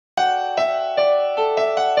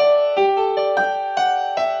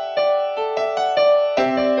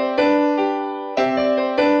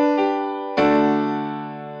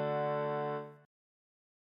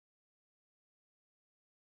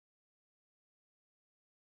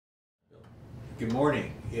Good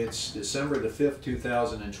morning. It's December the 5th,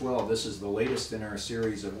 2012. This is the latest in our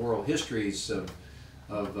series of oral histories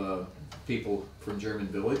of people from German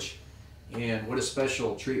Village. And what a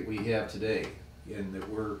special treat we have today, in that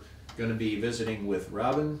we're going to be visiting with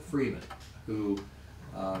Robin Freeman, who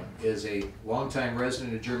is a longtime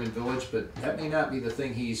resident of German Village, but that may not be the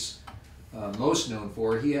thing he's most known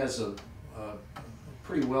for. He has a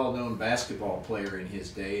pretty well-known basketball player in his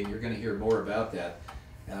day, and you're going to hear more about that.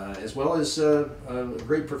 As well as a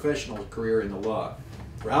great professional career in the law.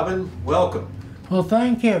 Robin, welcome. Well,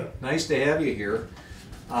 thank you. Nice to have you here.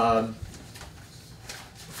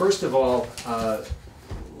 First of all,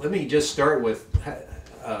 let me just start with,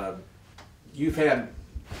 you've had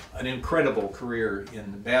an incredible career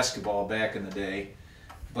in basketball back in the day,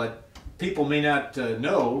 but people may not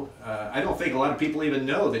know, I don't think a lot of people even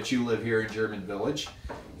know that you live here in German Village.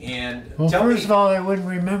 And well, first of all, I wouldn't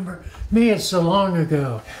remember me. It's so long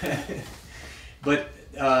ago. But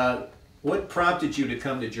what prompted you to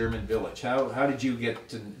come to German Village? How did you get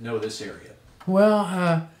to know this area?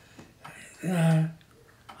 Well,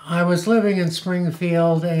 I was living in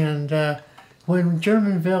Springfield, and when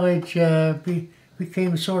German Village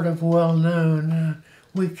became sort of well known,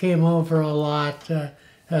 we came over a lot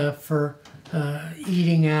for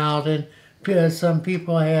eating out, and some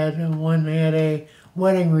people had a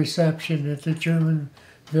wedding reception at the German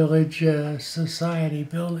Village Society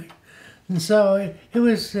building. And so it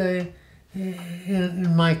was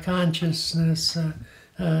in my consciousness,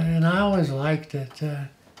 and I always liked it.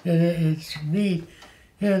 It's neat.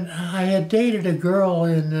 And I had dated a girl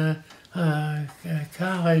in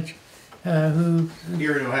college who...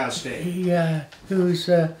 Here at Ohio State. Yeah, whose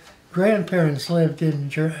grandparents lived in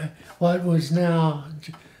what was now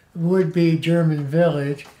would be German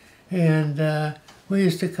Village. And we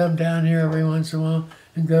used to come down here every once in a while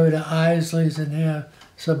and go to Isley's and have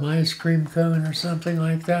some ice cream cone or something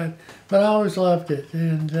like that. But I always loved it.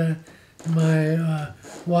 And my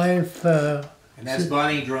wife... and that's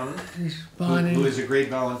Bonnie Drummond, who is a great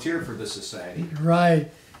volunteer for the society. Right.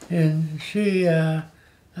 And she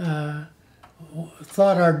thought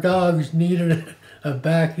our dogs needed a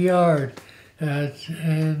backyard.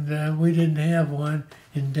 And we didn't have one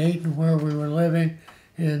in Dayton where we were living.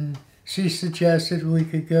 And she suggested we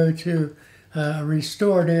could go to a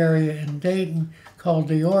restored area in Dayton called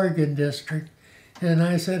the Oregon District. And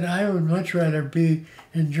I said, I would much rather be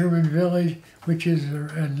in German Village, which is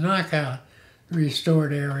a knockout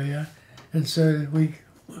restored area. And so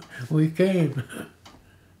we came.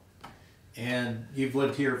 And you've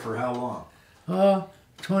lived here for how long? Oh,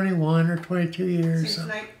 21 or 22 years.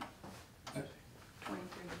 Since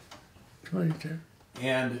 22.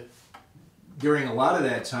 And during a lot of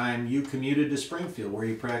that time, you commuted to Springfield, where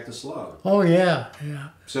you practiced law. Oh, yeah, yeah.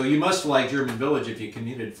 So you must like German Village if you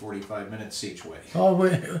commuted 45 minutes each way. Oh,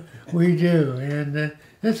 we do, and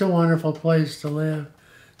it's a wonderful place to live.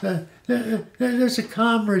 There's a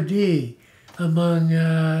camaraderie among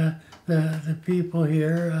the people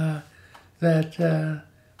here that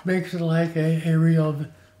makes it like a real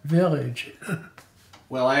village.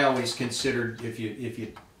 Well, I always considered, if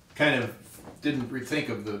you kind of didn't think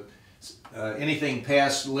of the anything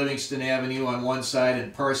past Livingston Avenue on one side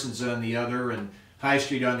and Parsons on the other and High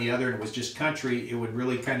Street on the other, and it was just country, it would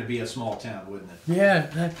really kind of be a small town, wouldn't it?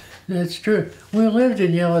 Yeah, that's true. We lived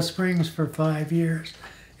in Yellow Springs for 5 years,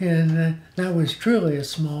 and that was truly a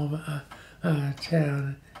small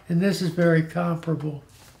town. And this is very comparable.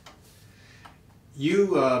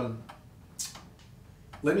 You,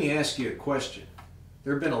 let me ask you a question.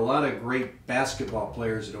 There have been a lot of great basketball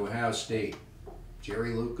players at Ohio State.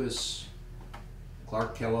 Jerry Lucas,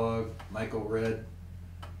 Clark Kellogg, Michael Redd.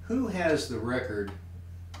 Who has the record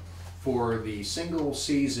for the single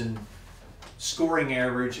season scoring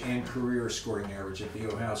average and career scoring average at the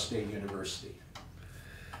Ohio State University?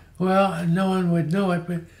 Well, no one would know it,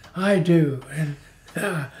 but I do. And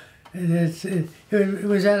it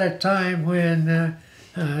was at a time when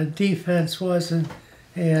defense wasn't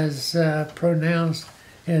as pronounced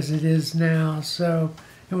as it is now. So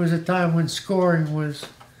it was a time when scoring was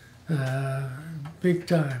big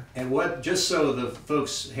time. And what, just so the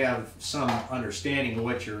folks have some understanding of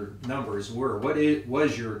what your numbers were, what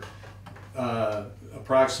was your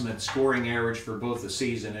approximate scoring average for both a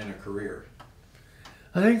season and a career?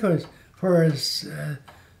 I think it was, for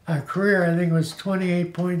a career, I think it was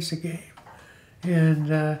 28 points a game.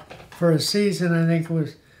 And for a season, I think it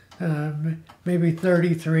was maybe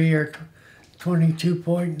 33 or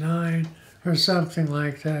 22.9 or something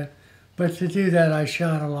like that. But to do that, I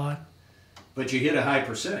shot a lot. But you hit a high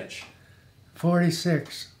percentage.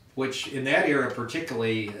 46. Which in that era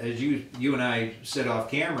particularly, as you and I said off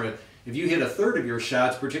camera, if you hit a third of your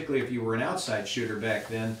shots, particularly if you were an outside shooter back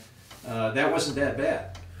then, that wasn't that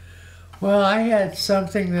bad. Well, I had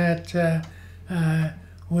something that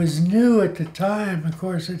was new at the time. Of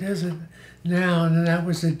course, it isn't now, and that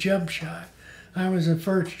was a jump shot. I was the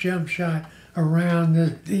first jump shot around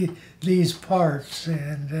these parts,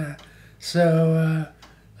 and so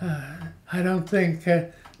I don't think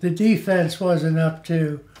the defense wasn't up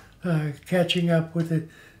to catching up with the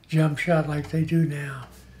jump shot like they do now.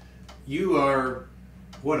 You are,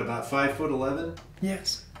 what, about 5'11"?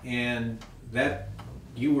 Yes. And that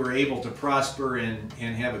you were able to prosper and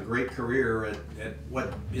have a great career at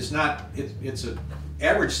what is not, it's an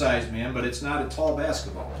average sized man, but it's not a tall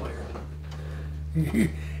basketball player.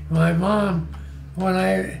 My mom, when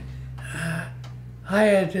I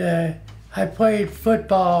played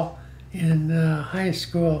football in high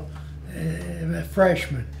school, a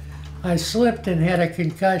freshman. I slipped and had a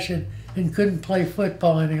concussion and couldn't play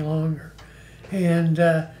football any longer. And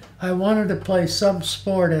I wanted to play some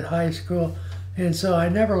sport at high school, and so I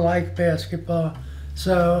never liked basketball.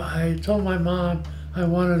 So I told my mom I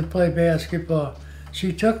wanted to play basketball.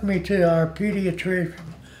 She took me to our pediatrician,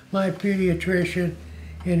 my pediatrician,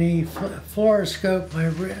 and he fluoroscoped my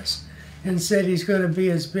wrist and said he's going to be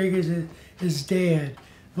as big as his dad.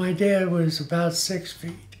 My dad was about 6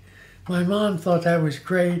 feet. My mom thought that was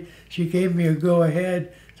great. She gave me a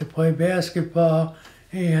go-ahead to play basketball,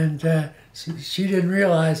 and she didn't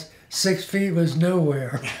realize 6 feet was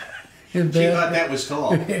nowhere. She thought that was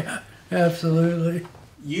tall. Yeah, absolutely.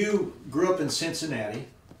 You grew up in Cincinnati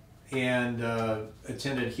and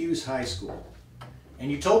attended Hughes High School.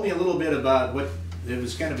 And you told me a little bit about it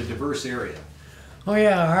was kind of a diverse area. Oh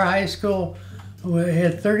yeah, our high school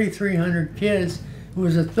had 3,300 kids. It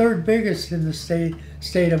was the third biggest in the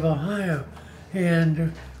state of Ohio.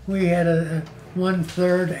 And we had a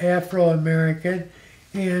 1/3 Afro-American,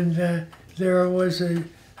 and there was an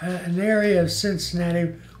area of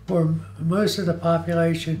Cincinnati where most of the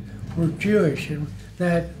population were Jewish, and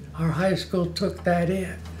that our high school took that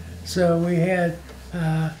in. So we had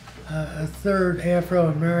a third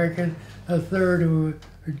Afro-American, a third who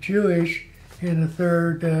were Jewish, and a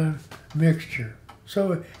third mixture.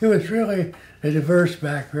 So it was really a diverse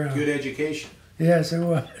background. Good education. Yes, it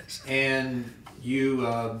was. And you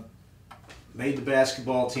made the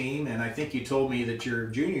basketball team, and I think you told me that your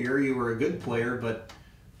junior year you were a good player, but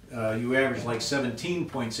you averaged like 17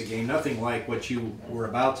 points a game, nothing like what you were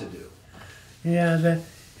about to do. Yeah,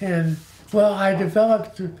 well, I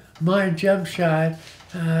developed my jump shot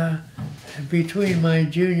between my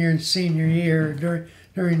junior and senior year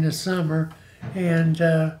during the summer, and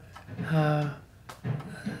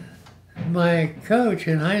my coach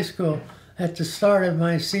in high school at the start of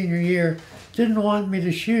my senior year didn't want me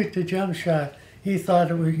to shoot the jump shot. He thought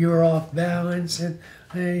you were off balance, and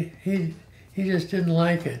he just didn't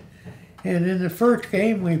like it. And in the first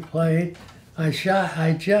game we played, I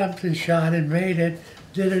jumped and shot and made it.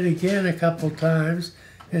 Did it again a couple times,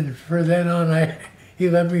 and from then on he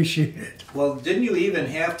let me shoot it. Well, didn't you even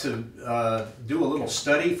have to do a little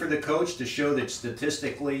study for the coach to show that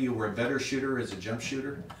statistically you were a better shooter as a jump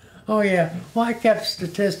shooter? Oh yeah, well I kept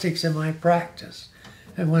statistics in my practice,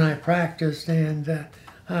 and when I practiced, and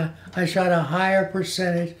I shot a higher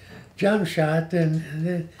percentage jump shot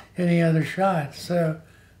than any other shot. So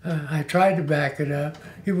I tried to back it up.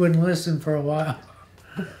 He wouldn't listen for a while.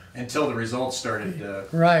 Until the results started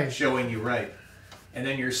right. showing you right. And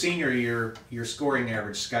then your senior year, your scoring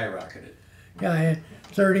average skyrocketed. Yeah, I had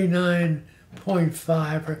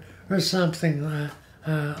 39.5 or something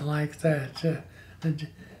like that.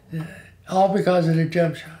 All because of the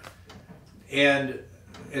jump shot. And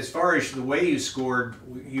as far as the way you scored,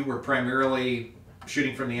 you were primarily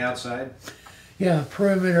shooting from the outside? Yeah,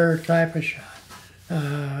 perimeter type of shot.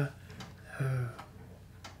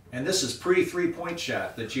 And this is pre-3-point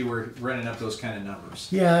shot that you were running up those kind of numbers.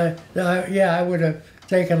 Yeah, I would have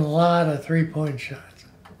taken a lot of 3-point shots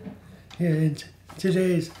in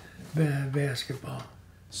today's basketball.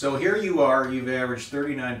 So here you are, you've averaged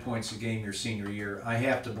 39 points a game your senior year. I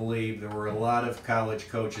have to believe there were a lot of college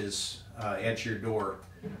coaches at your door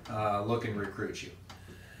looking to recruit you.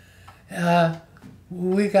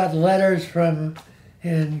 We got letters from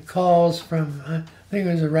and calls from, I think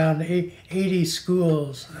it was around 80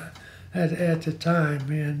 schools at the time,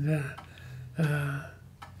 and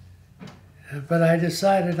but I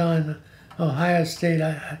decided on Ohio State.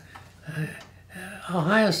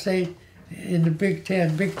 Ohio State in the Big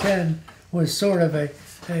Ten. Big Ten was sort of a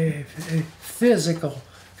physical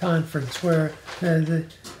conference where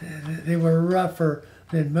they were rougher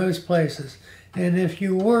than most places, and if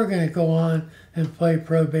you were going to go on and play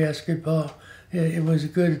pro basketball, it was a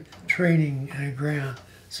good training ground.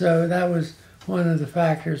 So that was one of the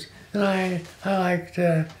factors. And I liked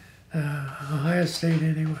Ohio State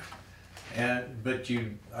anyway. But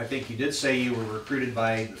I think you did say you were recruited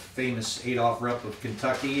by the famous Adolph Rupp of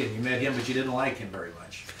Kentucky, and you met him, but you didn't like him very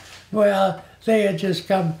much. Well, they had just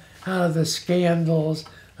come out of the scandals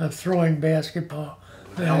of throwing basketball.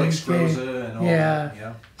 With Alex Groza and all that.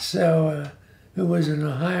 Yeah. So it was an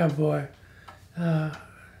Ohio boy.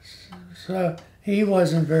 So he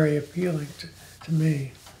wasn't very appealing to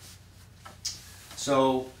me.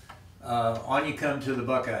 So on you come to the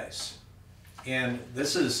Buckeyes. And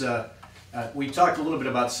this is, we talked a little bit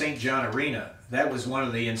about St. John Arena. That was one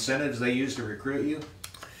of the incentives they used to recruit you?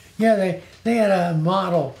 Yeah, they had a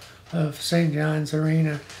model of St. John's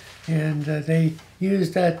Arena, and they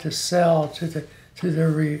used that to sell to the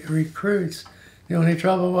recruits. The only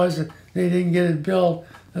trouble was that they didn't get it built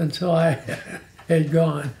until I had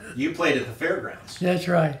gone. You played at the fairgrounds. That's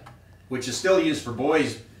right. Which is still used for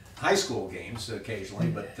boys' high school games occasionally,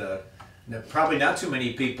 but probably not too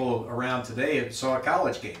many people around today saw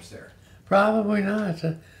college games there. Probably not.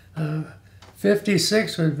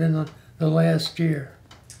 56 would have been the last year.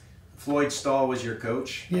 Floyd Stahl was your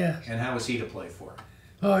coach? Yes. And how was he to play for?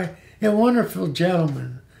 Oh, a wonderful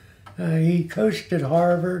gentleman. He coached at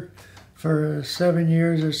Harvard for 7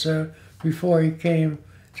 years or so before he came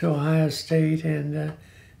to Ohio State, and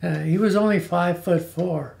he was only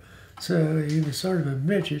 5'4", so he was sort of a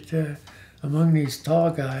midget among these tall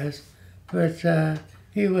guys. But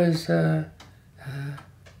he was,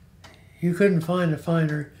 you couldn't find a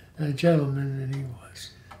finer gentleman than he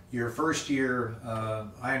was. Your first year,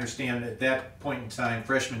 I understand at that point in time,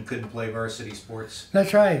 freshmen couldn't play varsity sports.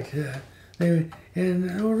 That's right. And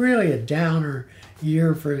really a downer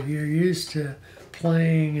year for you're used to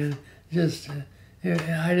playing, and just I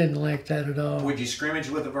didn't like that at all. Would you scrimmage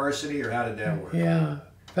with the varsity, or how did that work? Yeah.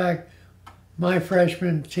 In fact, my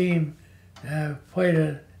freshman team played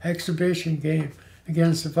an exhibition game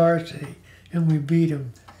against the varsity, and we beat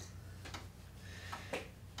them.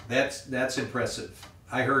 That's impressive.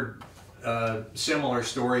 I heard similar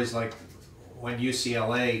stories, like when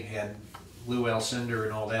UCLA had Lou Alcindor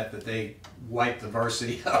and all that they wiped the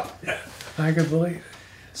varsity up. I could believe it.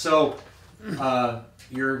 So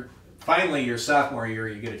finally your sophomore year,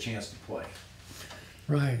 you get a chance to play.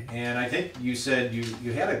 Right. And I think you said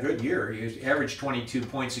you had a good year. You averaged 22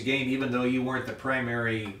 points a game, even though you weren't the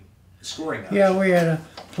primary scoring option. Yeah, we had a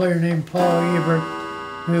player named Paul Ebert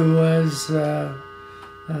who was the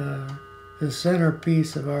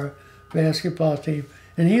centerpiece of our basketball team.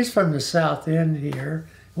 And he's from the South End here,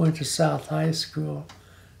 went to South High School,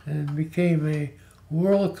 and became a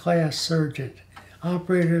world-class surgeon.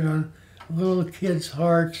 Operated on little kids'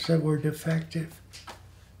 hearts that were defective.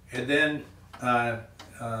 And then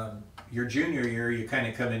your junior year, you kind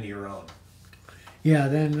of come into your own. Yeah,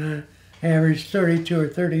 then averaged 32 or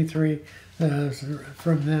 33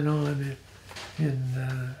 from then on in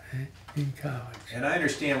college. And I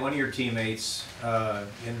understand one of your teammates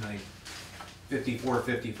in the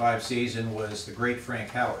 54-55 season was the great Frank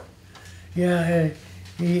Howard. Yeah,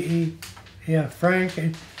 Frank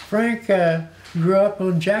grew up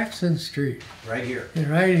on Jackson Street. Right here.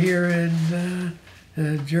 Right here in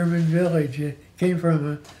German Village. Came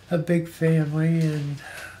from a big family, and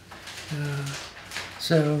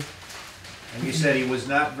so. And you said he was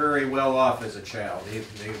not very well off as a child.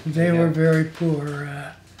 They were very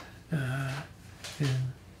poor. And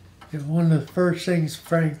one of the first things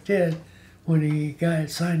Frank did when he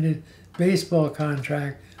signed a baseball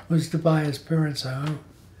contract was to buy his parents a home.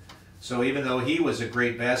 So even though he was a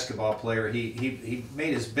great basketball player, he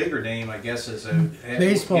made his bigger name, I guess, as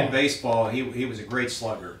baseball. In baseball. He was a great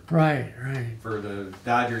slugger. Right. For the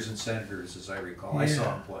Dodgers and Senators, as I recall. Yeah. I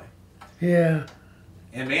saw him play. Yeah.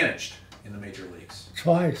 And managed in the major leagues.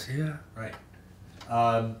 Twice, yeah. Right.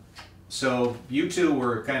 So you two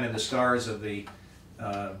were kind of the stars of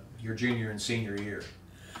your junior and senior year.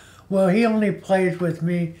 Well, he only played with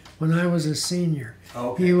me when I was a senior.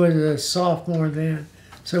 Okay. He was a sophomore then,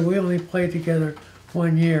 so we only played together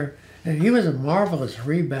 1 year. And he was a marvelous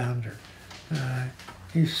rebounder.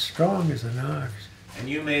 He's strong as an ox. And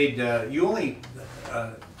you only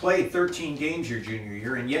played 13 games your junior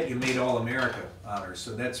year, and yet you made All-America honors,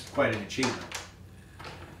 so that's quite an achievement.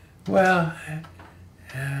 Well,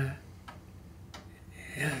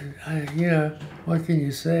 what can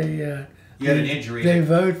you say? You had an injury. They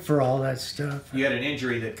vote for all that stuff. You had an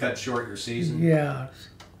injury that cut short your season. Yeah.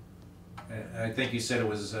 I think you said it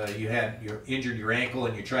was you injured your ankle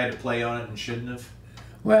and you tried to play on it and shouldn't have.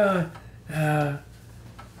 Well, I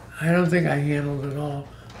don't think I handled it all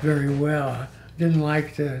very well. I didn't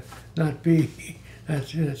like to not be at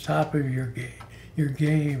the top of your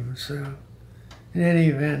game. So in any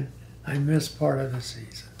event, I missed part of the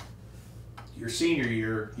season. Your senior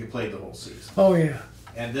year, you played the whole season. Oh yeah.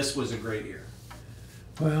 And this was a great year.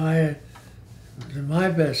 Well, it was my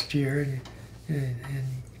best year in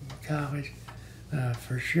college,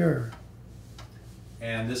 for sure.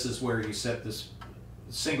 And this is where you set this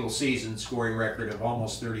single season scoring record of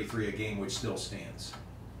almost 33 a game, which still stands.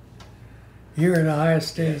 Here at Ohio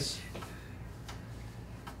State.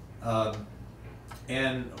 Yes.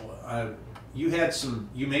 And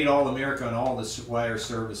you made All-America on all the wire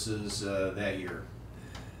services that year.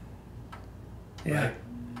 Yeah. Right?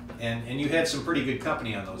 And you had some pretty good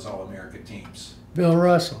company on those All-America teams. Bill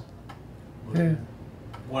Russell. Yeah.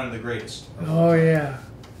 One of the greatest. Oh yeah.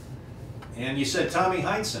 And you said Tommy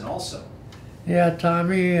Heinsohn also. Yeah,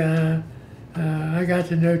 Tommy. I got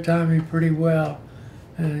to know Tommy pretty well.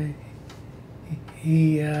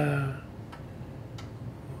 He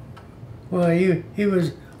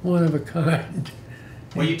was one of a kind.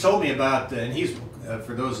 Well, you told me about, and he's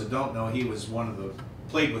for those that don't know, he was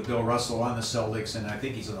played with Bill Russell on the Celtics, and I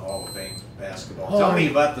think he's in the Hall of Fame basketball. Oh, Tell me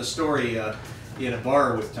about the story in a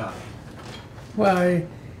bar with Tommy. Well,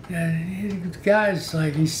 the guy's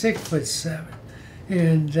like, he's 6'7",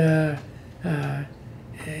 and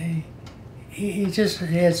he just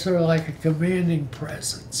had sort of like a commanding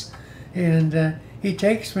presence. And he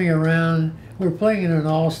takes me around. We're playing in an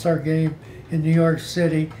all-star game in New York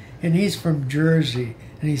City, and he's from Jersey,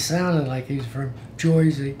 and he sounded like he's from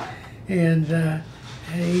Jersey. And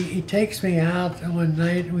he takes me out one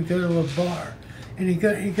night, and we go to a bar. And he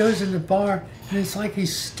goes in the bar, and it's like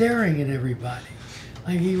he's staring at everybody,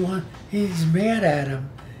 like he's mad at him.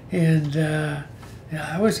 And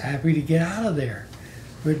I was happy to get out of there,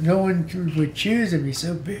 but no one would choose him. He's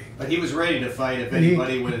so big. But he was ready to fight if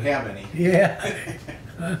anybody would have any. Yeah.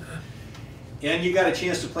 And you got a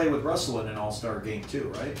chance to play with Russell in an all-star game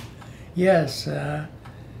too, right? Yes, and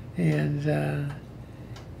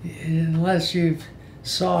unless you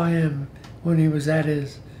saw him when he was at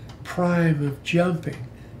his prime of jumping,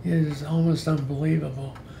 it was almost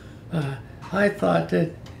unbelievable. I thought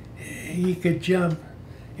that he could jump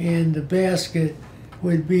and the basket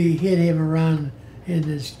would hit him around in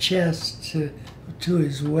his chest to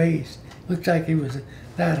his waist. Looked like he was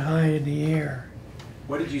that high in the air.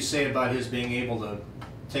 What did you say about his being able to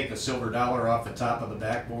take a silver dollar off the top of the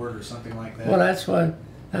backboard or something like that? Well, that's what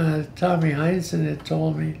Tommy Heinsohn had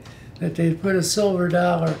told me, that they'd put a silver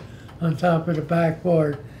dollar on top of the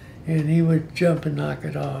backboard and he would jump and knock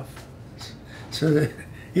it off so that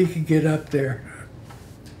he could get up there.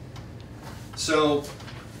 So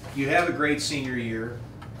you have a great senior year.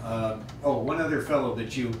 One other fellow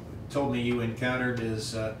that you told me you encountered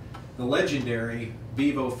is the legendary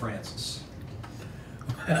Bevo Francis.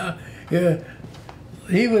 Yeah,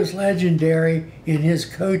 he was legendary in his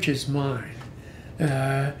coach's mind.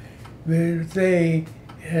 Rio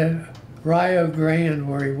Grande,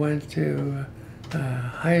 where he went to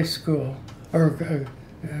high school or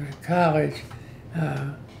college,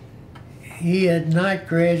 he had not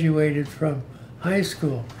graduated from high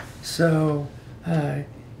school, so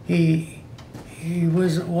he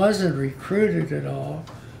wasn't recruited at all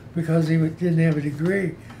because he didn't have a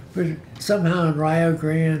degree. But somehow in Rio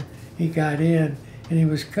Grande he got in, and he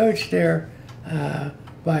was coached there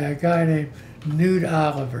by a guy named Newt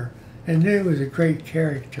Oliver, and Newt was a great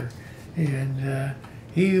character, and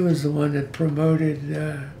he was the one that promoted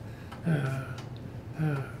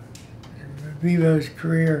Bevo's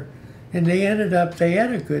career, and they had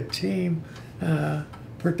a good team,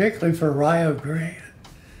 particularly for Rio Grande.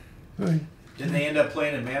 Didn't they end up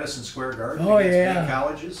playing in Madison Square Garden Oh, against yeah. big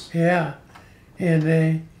colleges? Yeah,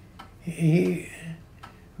 and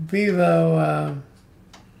Bevo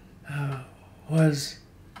was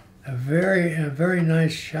a very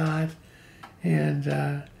nice shot,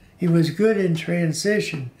 and he was good in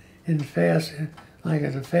transition, like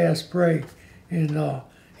at a fast break, and all.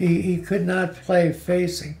 He could not play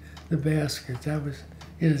facing the basket. That was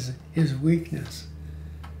his weakness.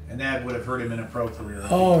 And that would have hurt him in a pro career.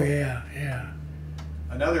 Oh yeah, yeah.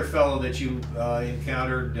 Another fellow that you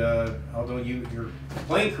encountered, although your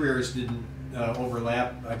playing careers didn't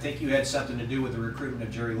overlap, I think you had something to do with the recruitment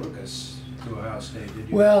of Jerry Lucas to Ohio State, did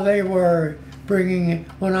you? Well, they were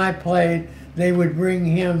when I played, they would bring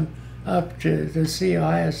him up to see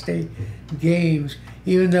Ohio State games.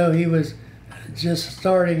 Even though he was just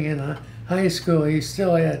starting in high school, he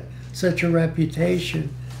still had such a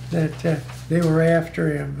reputation that they were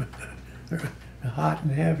after him, hot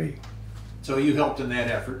and heavy. So you helped in that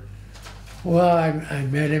effort. Well, I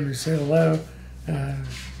met him and said hello,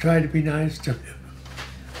 tried to be nice to him.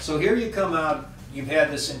 So here you come out you've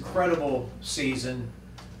had this incredible season.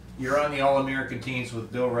 You're on the All-American teams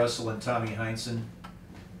with Bill Russell and Tommy Heinsohn.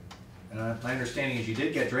 My understanding is you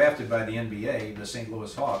did get drafted by the NBA, the St.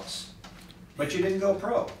 Louis Hawks, but you didn't go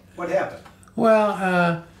pro. What happened?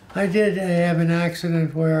 Well, I did have an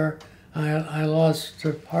accident where I lost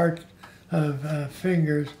a part of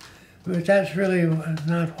fingers, but that's really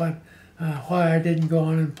not why I didn't go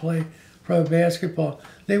on and play pro basketball.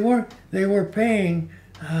 They were paying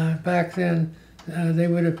back then. They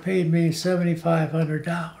would have paid me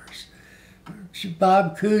 $7,500.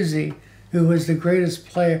 Bob Cousy, who was the greatest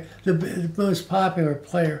player, the most popular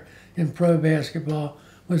player in pro basketball,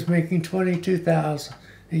 was making $22,000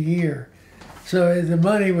 a year. So the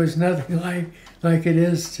money was nothing like it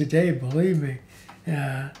is today, believe me.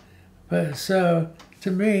 But so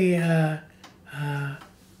to me, I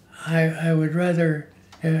would rather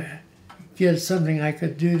get something I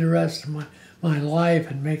could do the rest of my life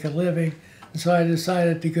and make a living. And so I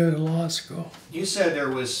decided to go to law school. You said there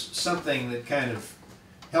was something that kind of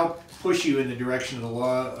helped push you in the direction of the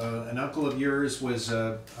law. An uncle of yours was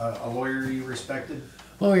a lawyer you respected?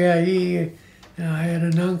 Oh yeah, I had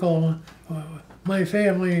an uncle. My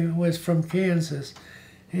family was from Kansas,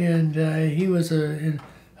 and he was a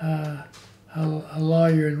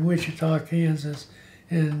lawyer in Wichita, Kansas,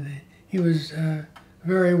 and he was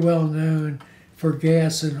very well known for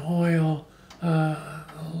gas and oil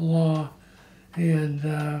law, and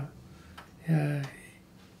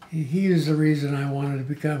he was the reason I wanted to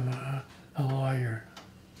become a lawyer.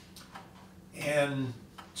 And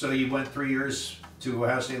so you went 3 years to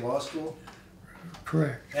Ohio State Law School?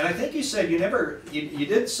 Correct. And I think you said you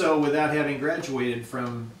did so without having graduated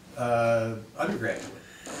from undergraduate.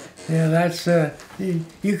 Yeah, that's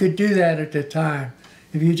you could do that at the time.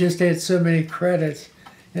 If you just had so many credits,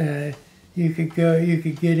 you could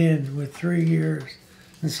get in with 3 years.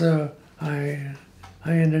 And so I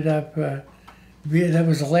ended up. That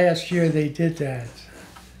was the last year they did that.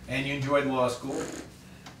 And you enjoyed law school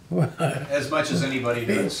as much as anybody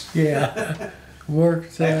does. Yeah,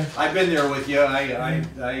 worked. I've been there with you.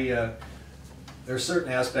 There's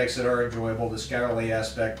certain aspects that are enjoyable, the scholarly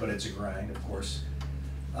aspect, but it's a grind, of course.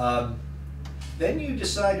 Then you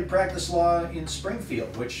decide to practice law in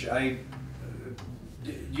Springfield, which you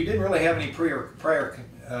didn't really have any prior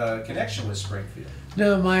connection with Springfield.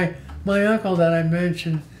 No, my uncle that I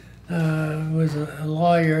mentioned was a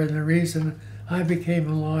lawyer, and the reason I became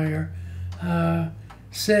a lawyer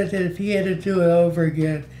said that if he had to do it over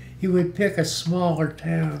again, he would pick a smaller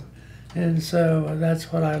town, and so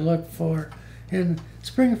that's what I looked for. And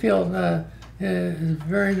Springfield is a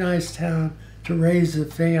very nice town to raise a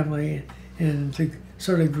family and to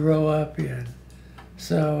sort of grow up in.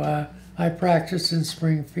 So I practiced in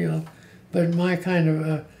Springfield, but my kind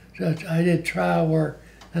of I did trial work,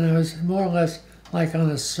 and I was more or less like on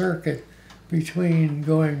a circuit between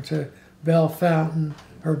going to Bellefontaine,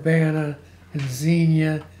 Urbana, and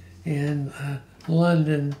Xenia, and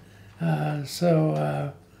London.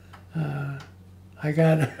 So I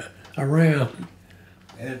got around.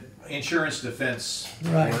 And insurance defense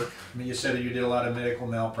Right. work. I mean, you said that you did a lot of medical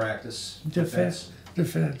malpractice Defense,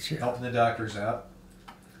 yeah. helping the doctors out.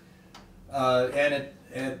 And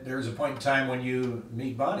there was a point in time when you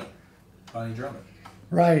meet Bonnie Drummond.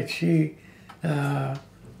 Right, she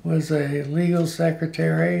was a legal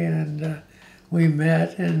secretary, and we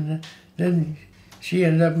met, and then she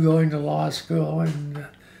ended up going to law school, and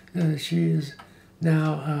she's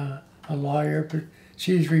now a lawyer, but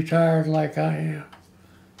she's retired like I am.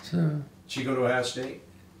 So. She go to Ohio State?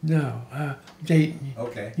 No, Dayton.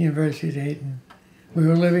 Okay. University of Dayton. We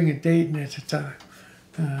were living in Dayton at the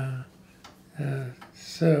time.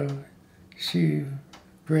 So she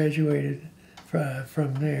graduated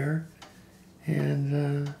from there,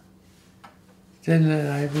 and then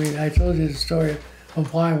I told you the story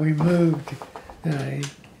of why we moved to.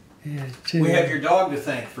 We have your dog to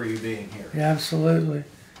thank for you being here. Absolutely.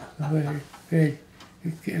 We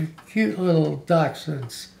had cute little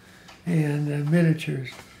dachshunds and miniatures,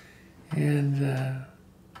 and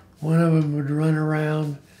one of them would run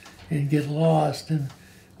around and get lost, and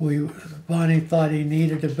Bonnie thought he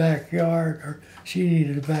needed a backyard, or she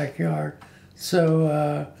needed a backyard,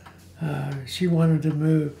 so she wanted to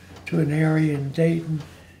move to an area in Dayton,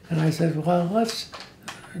 and I said, well, let's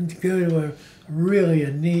go to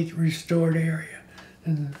a neat restored area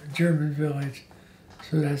in German Village.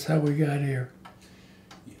 So that's how we got here.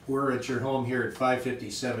 We're at your home here at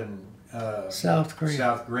 557 South Grant.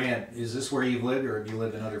 South Grant. Is this where you've lived, or have you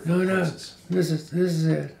lived in other places? No, this is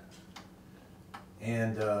it.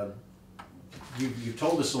 And you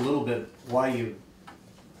told us a little bit why you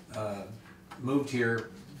moved here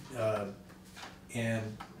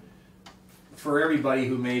And for everybody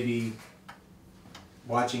who may be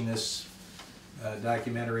watching this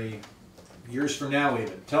documentary years from now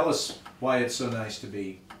even, tell us why it's so nice to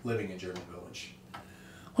be living in German Village.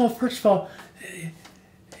 Well, first of all,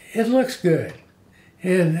 it looks good.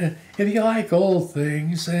 And if you like old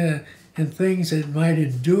things and things that might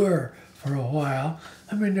endure for a while,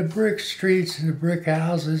 I mean, the brick streets and the brick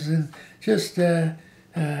houses, and just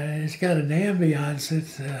it's got an ambiance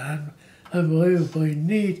that's unbelievably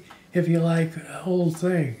neat if you like old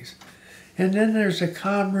things. And then there's a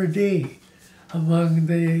camaraderie among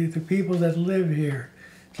the people that live here.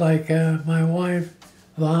 Like my wife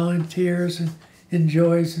volunteers and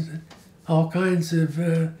enjoys all kinds of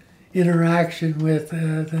interaction with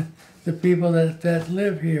the people that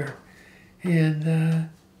live here. And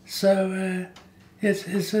so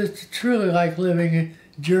it's truly like living in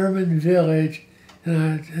a German village.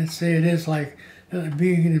 And I'd say it is like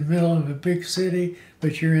being in the middle of a big city,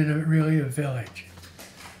 but you're in really a village.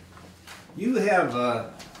 You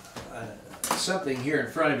have something here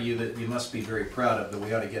in front of you that you must be very proud of that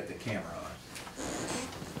we ought to get the camera on.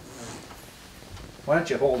 Why don't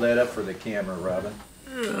you hold that up for the camera, Robin?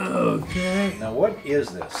 Okay. Now, what is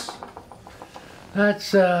this?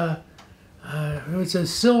 That's it was a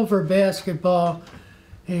silver basketball,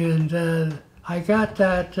 and I got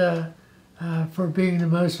that for being the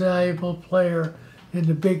most valuable player in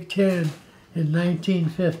the Big Ten in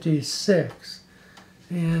 1956.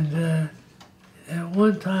 And at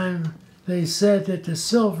one time they said that the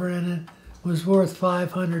silver in it was worth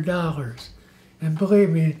 $500. And believe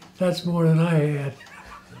me, that's more than I had.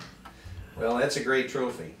 Well, that's a great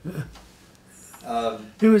trophy.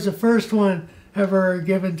 It was the first one ever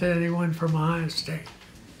given to anyone from Ohio State.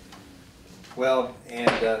 Well, and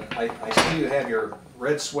I see you have your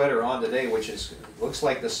red sweater on today, which looks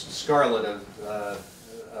like the scarlet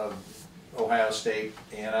of Ohio State,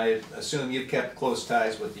 and I assume you've kept close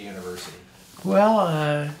ties with the university.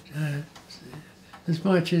 Well, as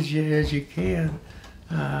much as you can.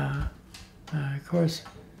 Of course,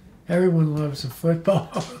 everyone loves the football.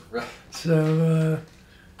 Right. So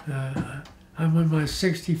I'm in my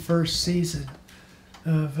 61st season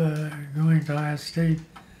of going to Ohio State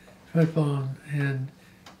football, and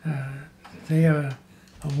they have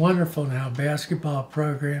a wonderful now basketball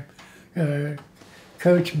program.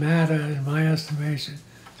 Coach Matta, in my estimation,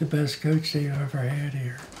 the best coach they've ever had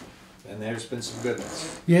here. And there's been some good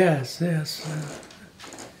ones. Yes, yes.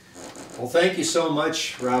 Well, thank you so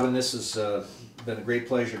much, Robin. This has been a great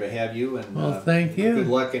pleasure to have you, and well, thank you. Good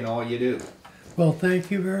luck in all you do. Well,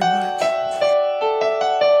 thank you very much.